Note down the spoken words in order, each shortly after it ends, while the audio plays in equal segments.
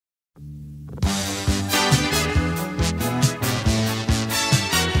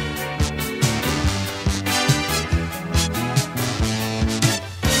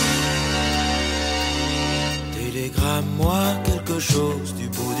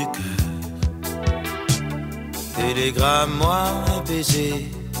Télégramme-moi un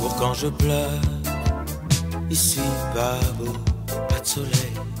baiser pour quand je pleure. Ici pas beau, pas de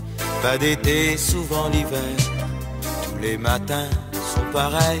soleil, pas d'été, souvent l'hiver. Tous les matins sont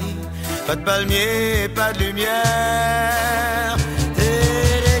pareils, pas de palmiers, pas de lumière.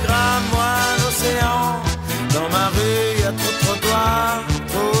 Télégramme-moi l'océan, dans ma rue y a trop de trottoirs,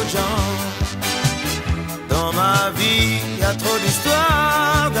 trop de gens. Dans ma vie y a trop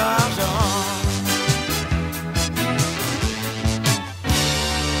d'histoires d'argent.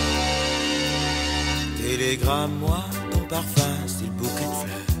 Télégramme-moi ton parfum, style bouquet de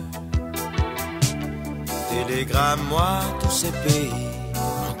fleurs. Télégramme-moi tous ces pays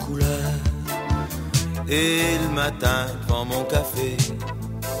en couleur. Et le matin, devant mon café,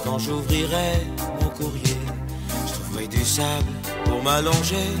 quand j'ouvrirai mon courrier, je trouverai du sable pour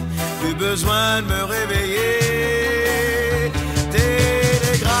m'allonger, plus besoin de me réveiller.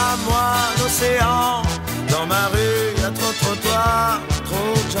 Télégramme-moi l'océan, dans ma rue y a trop de trottoirs,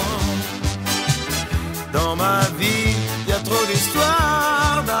 trop de gens. Dans ma vie, y a trop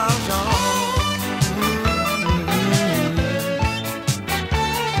d'histoires d'argent.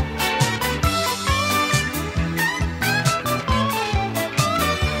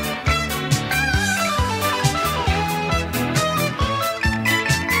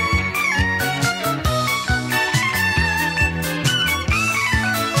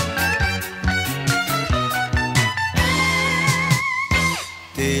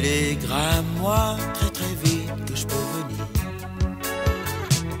 Télégramme-moi très très vite que je peux venir.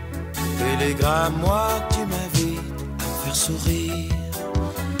 Télégramme-moi que tu m'invites à me faire sourire.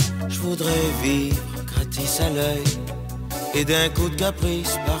 Je voudrais vivre gratis à l'œil et d'un coup de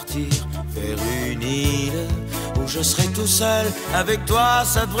caprice partir vers une île où je serai tout seul. Avec toi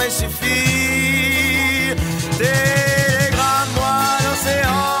ça devrait suffire.